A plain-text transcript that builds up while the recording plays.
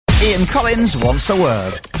Ian Collins wants a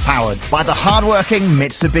word. Powered by the hard-working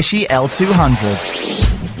Mitsubishi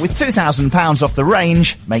L200. With £2,000 off the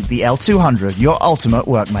range, make the L200 your ultimate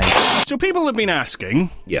workmate. So people have been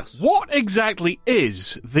asking, Yes. what exactly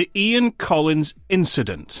is the Ian Collins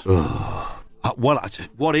incident?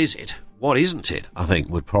 What is it? What isn't it? I think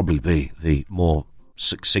would probably be the more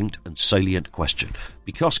succinct and salient question.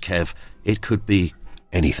 Because, Kev, it could be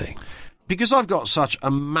anything. Because I've got such a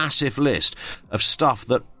massive list of stuff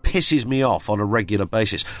that pisses me off on a regular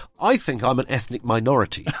basis. I think I'm an ethnic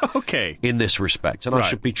minority Okay. in this respect, and I Right.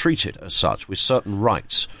 should be treated as such with certain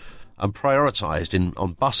rights and prioritised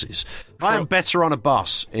on buses. I am better on a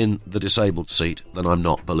bus in the disabled seat than I'm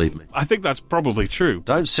not, believe me. I think that's probably true.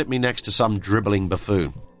 Don't sit me next to some dribbling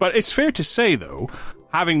buffoon. But it's fair to say, though,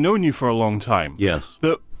 having known you for a long time, Yes.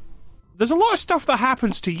 that there's a lot of stuff that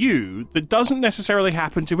happens to you that doesn't necessarily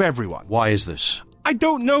happen to everyone. Why is this? I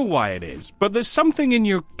don't know why it is, but there's something in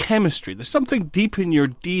your chemistry, there's something deep in your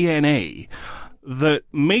DNA that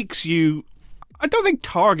makes you, I don't think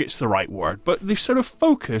target's the right word, but the sort of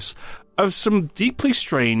focus of some deeply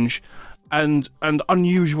strange and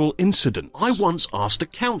unusual incidents. I once asked a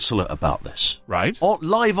counsellor about this. Right.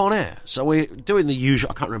 Live on air. So we're doing the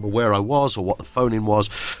usual, I can't remember where I was or what the phone-in was,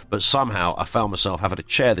 but somehow I found myself having to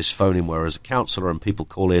chair this phone-in where as a counsellor and people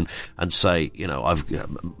call in and say, you know,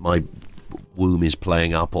 my womb is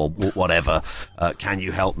playing up or whatever. Can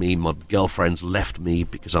you help me? My girlfriend's left me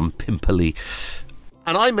because I'm pimply.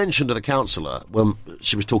 And I mentioned to the counsellor when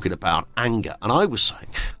she was talking about anger, and I was saying,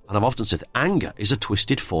 and I've often said, anger is a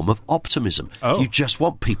twisted form of optimism. Oh. You just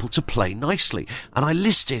want people to play nicely. And I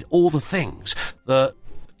listed all the things that,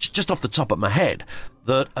 just off the top of my head,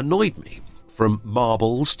 that annoyed me, from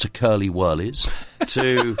marbles to curly whirlies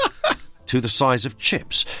to the size of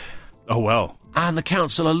chips. Oh, well. And the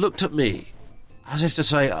counsellor looked at me as if to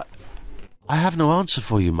say, I have no answer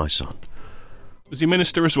for you, my son. Was he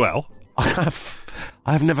minister as well? I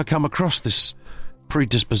have never come across this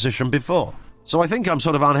predisposition before. So I think I'm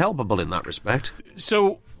sort of unhelpable in that respect.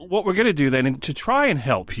 So what we're going to do then, to try and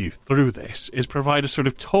help you through this, is provide a sort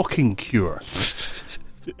of talking cure.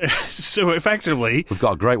 So effectively... We've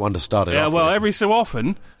got a great one to start it off well, with. every so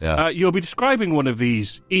often, you'll be describing one of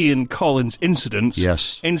these Ian Collins incidents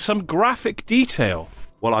Yes. in some graphic detail.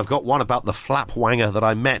 Well, I've got one about the flapwanger that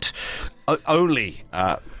I met only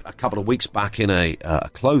a couple of weeks back in a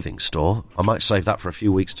clothing store. I might save that for a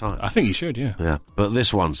few weeks' time. I think you should, yeah. Yeah, but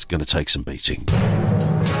this one's going to take some beating.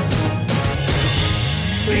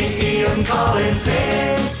 The Ian Collins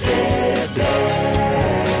incident.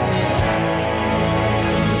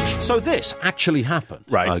 So this actually happened.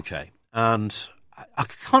 Right. Okay. And I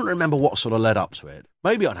can't remember what sort of led up to it.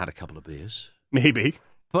 Maybe I'd had a couple of beers. Maybe.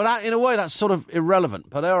 But in a way, that's sort of irrelevant.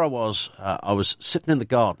 But there I was sitting in the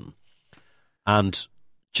garden and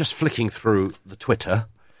just flicking through the Twitter.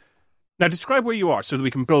 Now, describe where you are so that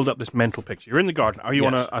we can build up this mental picture. You're in the garden. Are you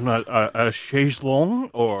Yes. on a chaise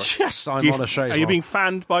longue? Or Yes, I'm on a chaise Are you longue. being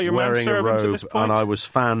fanned by your Wearing a manservant robe, at this point? and I was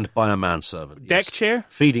fanned by a manservant. Deck yes. chair?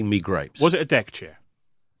 Feeding me grapes. Was it a deck chair?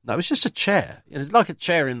 No, it was just a chair. It was like a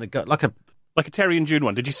chair in the like a... Like a Terry and June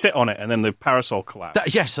one. Did you sit on it and then the parasol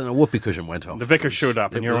collapsed? Yes, and a whoopee cushion went off. The vicar showed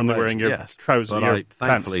up and It you're was only amazing, wearing your yes. trousers, But your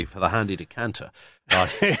thankfully, for the handy decanter. Back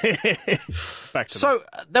to So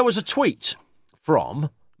there was a tweet from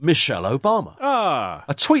Michelle Obama.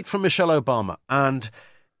 A tweet from Michelle Obama. And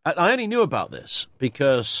I only knew about this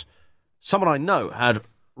because someone I know had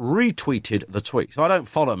retweeted the tweet. So I don't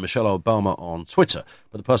follow Michelle Obama on Twitter,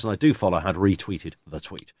 but the person I do follow had retweeted the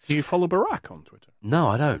tweet. Do you follow Barack on Twitter? No,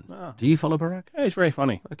 I don't. Do you follow Barack? Yeah, he's very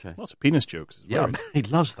funny. Okay. Lots of penis jokes. It's Yeah, hilarious. he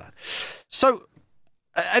loves that. So,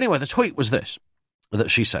 anyway, the tweet was this that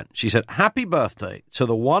she sent. She said, "Happy birthday to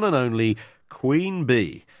the one and only Queen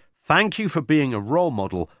Bee. Thank you for being a role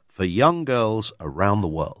model for young girls around the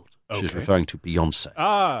world." She's Okay. referring to Beyonce.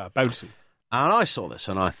 Bouncy. And I saw this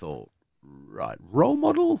and I thought, right, role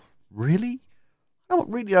model? Really? I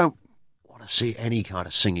really don't want to see any kind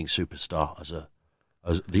of singing superstar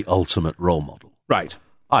as the ultimate role model. Right.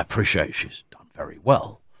 I appreciate she's done very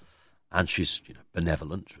well. And she's,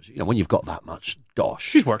 benevolent. When you've got that much dosh.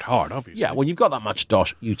 She's worked hard, obviously. Yeah, when you've got that much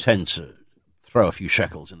dosh, you tend to throw a few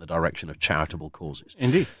shekels in the direction of charitable causes.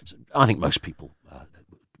 Indeed. So I think most people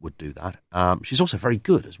would do that. She's also very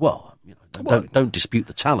good as well. Don't dispute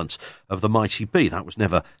the talents of the mighty Bee. That was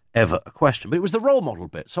never, ever a question. But it was the role model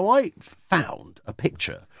bit. So I found a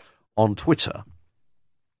picture on Twitter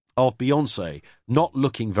of Beyonce not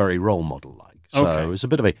looking very role model-like. So Okay. it was a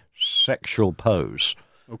bit of a sexual pose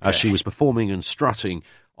as she was performing and strutting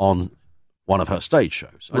on one of her stage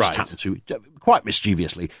shows. I just Right. happened to, quite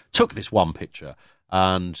mischievously, took this one picture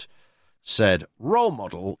and said, role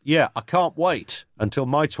model, yeah, I can't wait until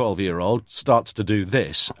my 12-year-old starts to do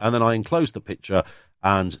this. And then I enclosed the picture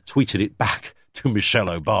and tweeted it back to Michelle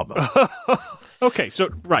Obama. Okay, so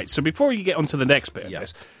before you get on to the next bit of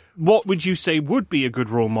this, what would you say would be a good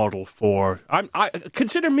role model for... I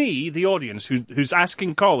consider me, the audience, who's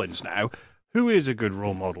asking Collins now, who is a good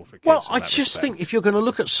role model for kids? Well, I just think if you're going to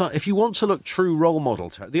look at... if you want to look true role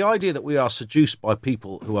model, the idea that we are seduced by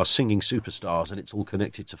people who are singing superstars and it's all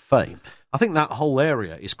connected to fame, I think that whole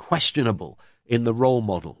area is questionable in the role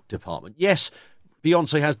model department. Yes,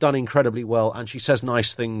 Beyonce has done incredibly well, and she says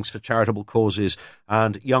nice things for charitable causes,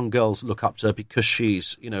 and young girls look up to her because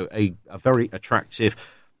she's, a very attractive,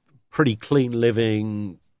 pretty clean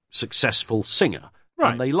living, successful singer.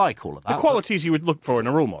 Right. And they like all of that. The qualities you would look for in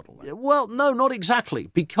a role model. Then. Well, no, not exactly,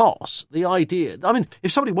 because the idea... I mean,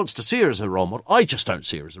 if somebody wants to see her as a role model, I just don't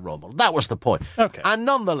see her as a role model. That was the point. Okay. And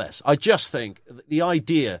nonetheless, I just think the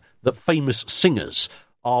idea that famous singers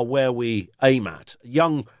are where we aim at.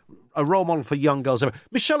 A role model for young girls.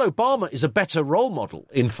 Michelle Obama is a better role model,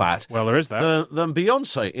 in fact. Well, there is that. Than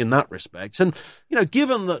Beyonce in that respect. And,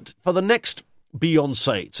 given that for the next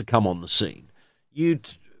Beyonce to come on the scene,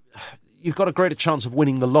 you've got a greater chance of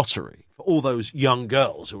winning the lottery for all those young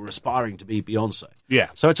girls who are aspiring to be Beyonce. Yeah.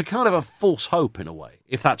 So it's a kind of a false hope in a way,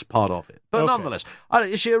 if that's part of it. But nonetheless,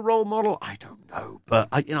 is she a role model? I don't know. But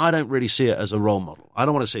I don't really see it as a role model. I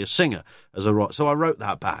don't want to see a singer as a role. So I wrote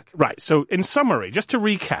that back. Right. So in summary, just to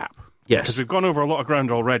recap. Yes. Because we've gone over a lot of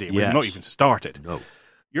ground already. Yes. We've not even started. No.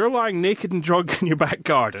 You're lying naked and drunk in your back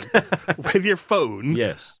garden with your phone.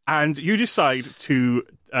 Yes. And you decide to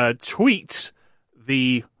tweet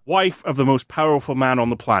the wife of the most powerful man on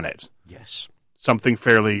the planet. Yes. Something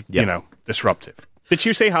fairly, disruptive. Did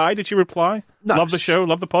you say hi? Did you reply? No. Love the show?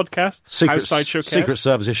 Love the podcast? Outside show Secret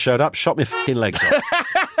Services showed up, shot me fucking legs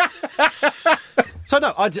off. So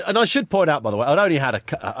no, I should point out, by the way, I'd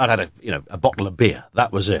had a bottle of beer.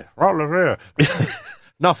 That was it. Bottle of beer.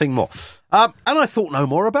 Nothing more. And I thought no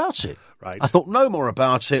more about it. Right. I thought no more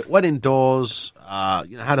about it. Went indoors.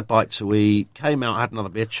 Had a bite to eat. Came out, had another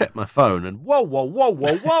beer. Checked my phone, and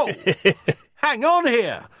whoa! Hang on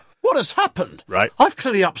here. What has happened? Right. I've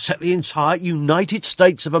clearly upset the entire United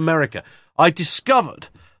States of America. I discovered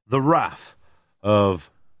the wrath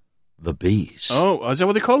of the Bees. Oh, is that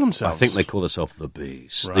what they call themselves? I think they call themselves the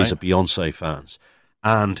Bees. Right. These are Beyonce fans.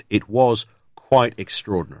 And it was quite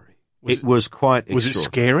extraordinary. It was quite extraordinary. Was it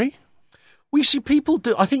scary? We see people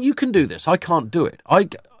do... I think you can do this. I can't do it.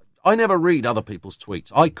 I never read other people's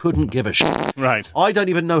tweets. I couldn't give a shit. Right. I don't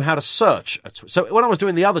even know how to search a tweet. So when I was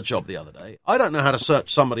doing the other job the other day, I don't know how to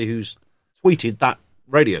search somebody who's tweeted that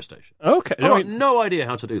radio station. Okay. I've got no idea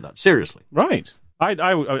how to do that. Seriously. Right. So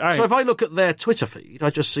if I look at their Twitter feed,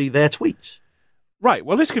 I just see their tweets. Right.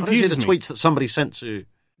 Well, this I don't confuses see the me. tweets that somebody sent to...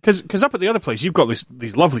 Because up at the other place, you've got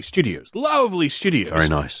these lovely studios. Lovely studios. Very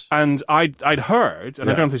nice. And I'd heard, and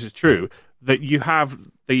I don't know if this is true, that you have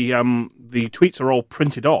the tweets are all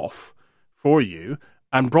printed off for you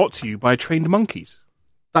and brought to you by trained monkeys.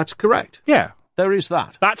 That's correct. Yeah. There is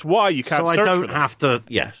that. That's why you can't so search I don't for them. have to...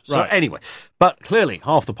 Yes. So Right. anyway. But clearly,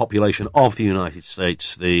 half the population of the United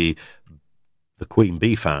States, the Queen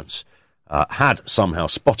Bee fans, had somehow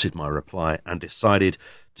spotted my reply and decided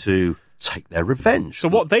to take their revenge. So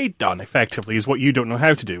what they'd done, effectively, is what you don't know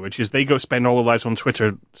how to do, which is they go spend all their lives on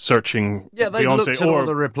Twitter searching Yeah, they Beyonce looked at all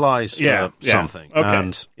the replies for something. Okay.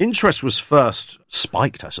 And interest was first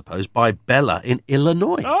spiked, I suppose, by Bella in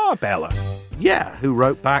Illinois. Oh, Bella. Yeah, who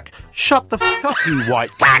wrote back, "Shut the fuck up, you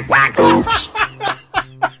white quack quack." Oops.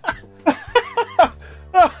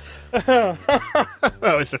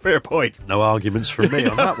 Well, it's a fair point. No arguments from me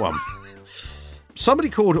on that one.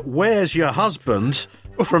 Somebody called Where's Your Husband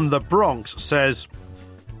from the Bronx says,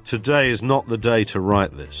 "Today is not the day to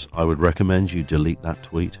write this. I would recommend you delete that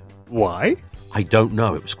tweet." Why? I don't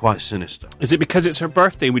know. It was quite sinister. Is it because it's her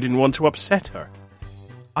birthday and we didn't want to upset her?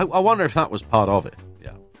 I wonder if that was part of it.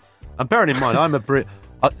 Yeah. And bearing in mind, I'm a Brit.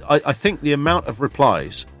 I think the amount of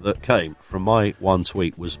replies that came from my one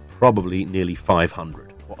tweet was probably nearly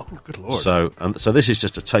 500. Oh, good Lord. So this is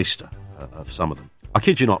just a taster of some of them. I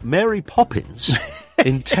kid you not. Mary Poppins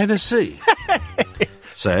in Tennessee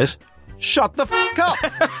says, "Shut the fuck up."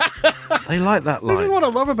 They like that line. This is what I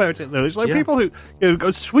love about it, though. It's like people who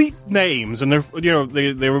got sweet names and they're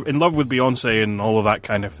in love with Beyonce and all of that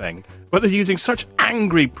kind of thing, but they're using such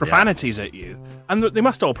angry profanities at you, and they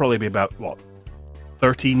must all probably be about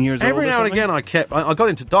 13 years old. Every now and again, I got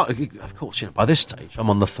into of course, by this stage, I'm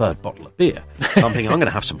on the third bottle of beer. So I'm thinking I'm going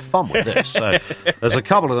to have some fun with this. So there's a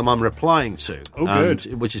couple of them I'm replying to,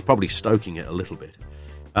 good. Which is probably stoking it a little bit.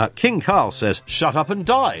 King Carl says, "Shut up and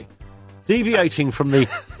die," deviating from the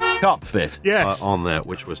cup bit Yes. on there,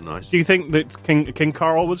 which was nice. Do you think that King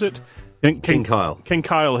Carl, was it? King Kyle. King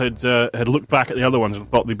Kyle had looked back at the other ones and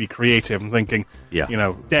thought they'd be creative and thinking,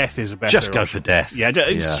 Yeah. death is a better Just go option. for death. Yeah,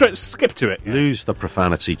 skip to it. Yeah. Lose the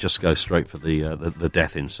profanity, just go straight for the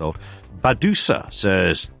death insult. Badusa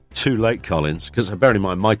says, too late, Collins, because bearing in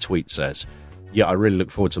mind, my tweet says, yeah, I really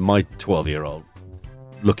look forward to my 12-year-old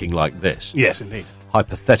looking like this. Yes, indeed.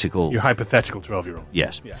 Hypothetical. Your hypothetical 12-year-old.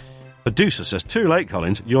 Yes. Yeah. Badusa says, too late,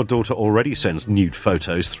 Collins, your daughter already sends nude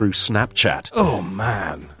photos through Snapchat. Oh,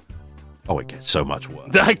 man. Oh, it gets so much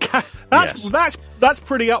worse. That's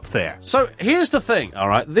pretty up there. So here's the thing, all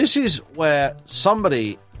right? This is where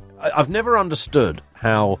I've never understood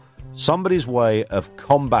how somebody's way of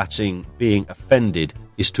combating being offended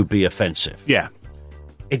is to be offensive. Yeah.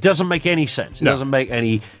 It doesn't make any sense. It No. doesn't make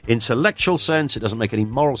any intellectual sense. It doesn't make any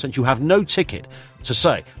moral sense. You have no ticket to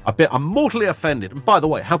say, I'm mortally offended. And by the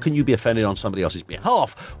way, how can you be offended on somebody else's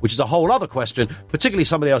behalf? Which is a whole other question, particularly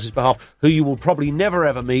somebody else's behalf who you will probably never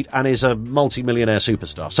ever meet and is a multi-millionaire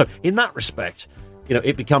superstar. So in that respect,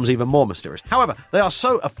 it becomes even more mysterious. However, they are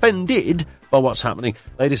so offended by what's happening,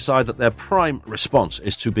 they decide that their prime response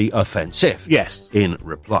is to be offensive. Yes. In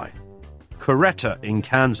reply. Coretta in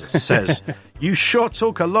Kansas says, you sure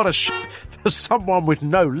talk a lot of shit for someone with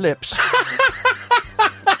no lips.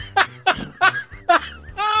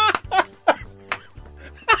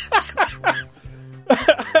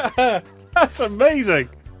 That's amazing.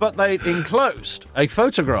 But they enclosed a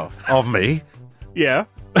photograph of me Yeah.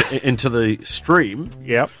 into the stream,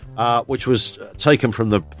 Yep. which was taken from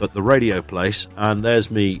the radio place. And there's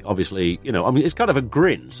me, obviously, it's kind of a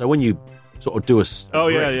grin. So when you sort of do a Oh,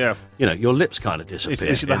 grin, yeah. your lips kind of disappear.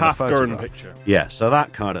 It's the in half-gurn photograph. picture. Yeah, so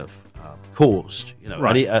that kind of caused,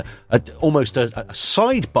 Right. almost a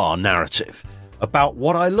sidebar narrative about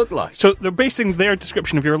what I look like. So they're basing their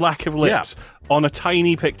description of your lack of lips on a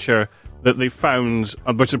tiny picture that they found,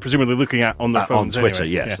 which they're presumably looking at on their phones. on Twitter,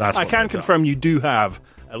 anyway. yes, that's I what can they've done. confirm you do have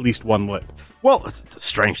at least one lip. Well, the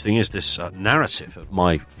strange thing is this narrative of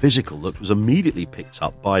my physical look was immediately picked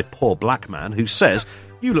up by a poor black man who says,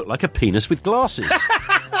 you look like a penis with glasses.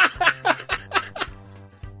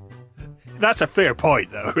 That's a fair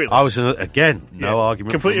point, though, really. I was, again, no Yeah,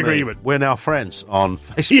 argument. complete from me. agreement. We're now friends on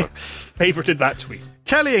Facebook. Favorited that tweet.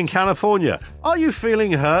 Kelly in California, are you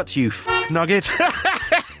feeling hurt, you nugget?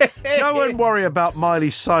 Go and worry about Miley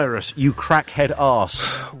Cyrus, you crackhead arse.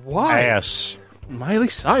 Why? Ass. Miley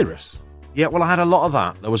Cyrus. Yeah, well, I had a lot of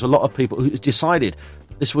that. There was a lot of people who decided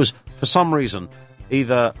that this was, for some reason,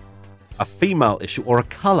 either a female issue or a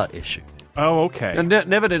colour issue. Oh, okay. And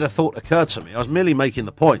never did a thought occur to me. I was merely making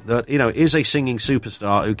the point that, is a singing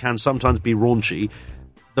superstar who can sometimes be raunchy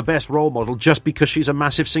the best role model just because she's a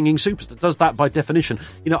massive singing superstar? Does that by definition?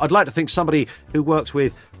 I'd like to think somebody who works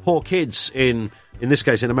with poor kids in this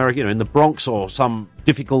case in America, in the Bronx or some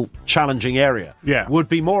difficult, challenging area, would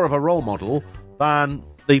be more of a role model than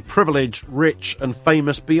the privileged, rich and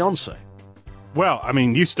famous Beyonce. Well, I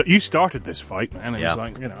mean, you started this fight, man. It Yeah. was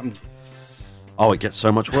like, I'm... Oh, it gets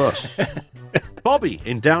so much worse. Bobby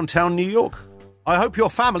in downtown New York. I hope your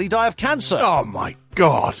family die of cancer. Oh, my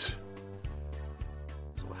God.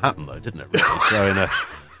 That's what happened, though, didn't it, really? So,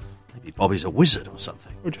 maybe Bobby's a wizard or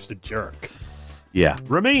something. You're just a jerk. Yeah.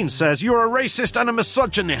 Ramin says, you're a racist and a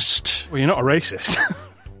misogynist. Well, you're not a racist.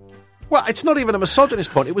 Well, it's not even a misogynist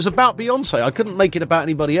point. It was about Beyonce. I couldn't make it about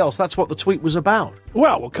anybody else. That's what the tweet was about.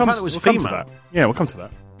 Well, we'll come, fact it was we'll come to female. that. Yeah, we'll come to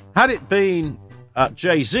that. Had it been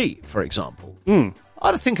Jay-Z, for example,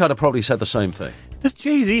 I think I'd have probably said the same thing. Does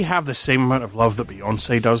Jay-Z have the same amount of love that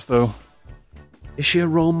Beyonce does, though? Is she a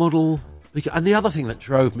role model? And the other thing that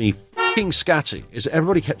drove me fucking scatty is that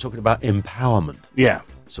everybody kept talking about empowerment. Yeah.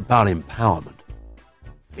 It's about empowerment.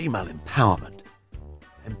 Female empowerment.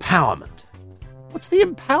 Empowerment. What's the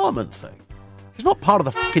empowerment thing? She's not part of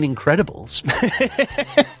the fucking Incredibles.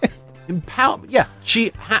 Empowerment. Yeah,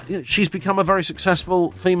 she's become a very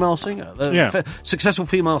successful female singer. Successful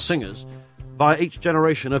female singers by each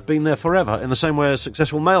generation have been there forever, in the same way as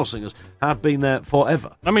successful male singers have been there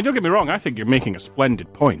forever. I mean, don't get me wrong. I think you're making a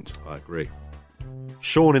splendid point. I agree.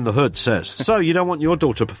 Sean in the Hood says, so you don't want your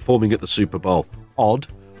daughter performing at the Super Bowl? Odd.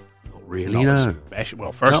 Not really, no. Especially,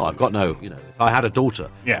 well, first... No, I've got no, if I had a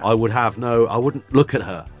daughter, Yeah. I wouldn't look at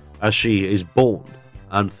her as she is born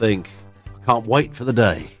and think, I can't wait for the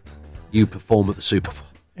day you perform at the Super Bowl.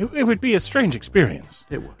 It would be a strange experience.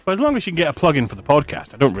 It would. But as long as you can get a plug-in for the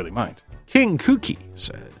podcast, I don't really mind. King Kooky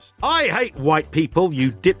says, I hate white people,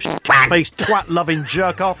 you dipshit-faced twat-loving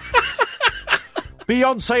jerk-off.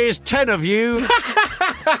 Beyonce is 10 of you.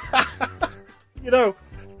 You know,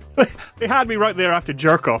 they had me right there after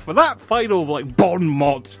jerk-off, but that final, bon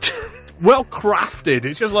mot well crafted.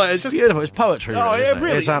 It's just Beautiful. It's poetry. Oh, really, yeah, isn't it?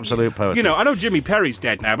 really. It's absolute poetry. You know, I know Jimmy Perry's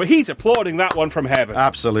dead now, but he's applauding that one from heaven.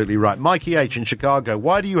 Absolutely right. Mikey H. in Chicago.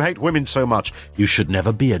 Why do you hate women so much? You should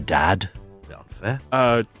never be a dad. Bit unfair.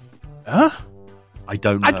 Huh? I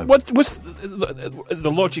don't know. What's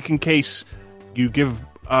the logic in case you give...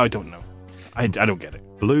 I don't know. I don't get it.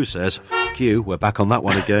 Blue says, "F you." We're back on that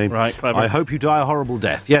one again. Right, clever. I hope you die a horrible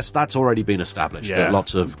death. Yes, that's already been established. Yeah. That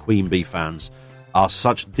lots of Queen Bee fans are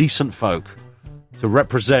such decent folk to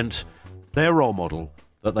represent their role model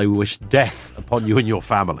that they wish death upon you and your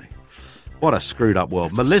family. What a screwed up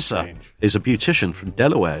world. Melissa strange. is a beautician from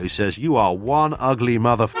Delaware who says, "You are one ugly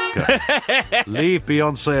motherfucker. Leave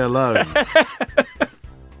Beyonce alone."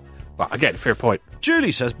 Well, again, fair point.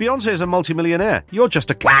 Julie says, "Beyonce is a multimillionaire. You're just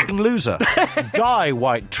a fucking loser. Die,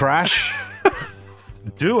 white trash."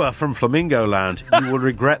 Dua from Flamingo Land, "You will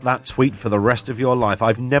regret that tweet for the rest of your life.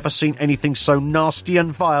 I've never seen anything so nasty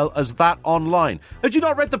and vile as that online." Had you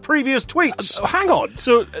not read the previous tweets? Hang on.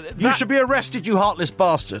 So You should be arrested, you heartless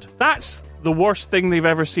bastard. that's the worst thing they've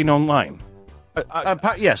ever seen online.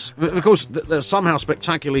 Yes, of course, they're somehow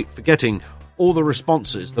spectacularly forgetting all the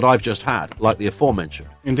responses that I've just had, like the aforementioned.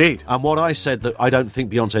 Indeed. And what I said, that I don't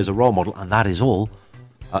think Beyonce is a role model, and that is all.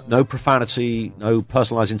 No profanity, no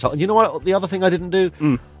personalised insult. And you know what? The other thing I didn't do,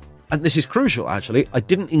 and this is crucial, actually, I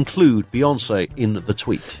didn't include Beyonce in the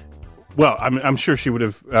tweet. Well, I'm sure she would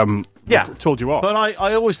have told you off. But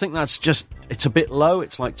I always think that's just, it's a bit low.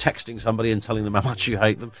 It's like texting somebody and telling them how much you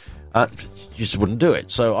hate them. You just wouldn't do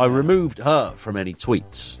it. So I removed her from any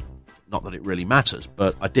tweets. Not that it really matters,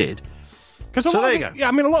 but I did. So there you go. Yeah,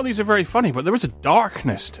 I mean, a lot of these are very funny, but there is a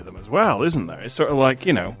darkness to them as well, isn't there? It's sort of like,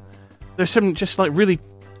 you know, there's some just like really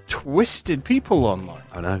twisted people online.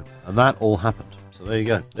 I know. And that all happened. So there you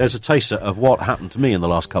go. There's a taster of what happened to me in the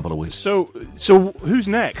last couple of weeks. So who's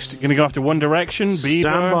next? Going to go after One Direction, Bieber?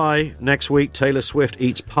 Stand by. Next week, Taylor Swift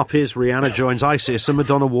eats puppies, Rihanna joins ISIS, and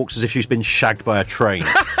Madonna walks as if she's been shagged by a train.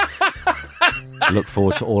 Look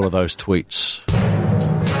forward to all of those tweets.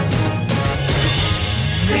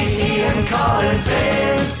 The Ian Collins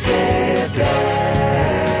Incident.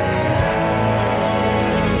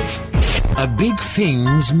 A Big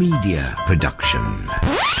Things Media production.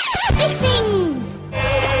 Big Things!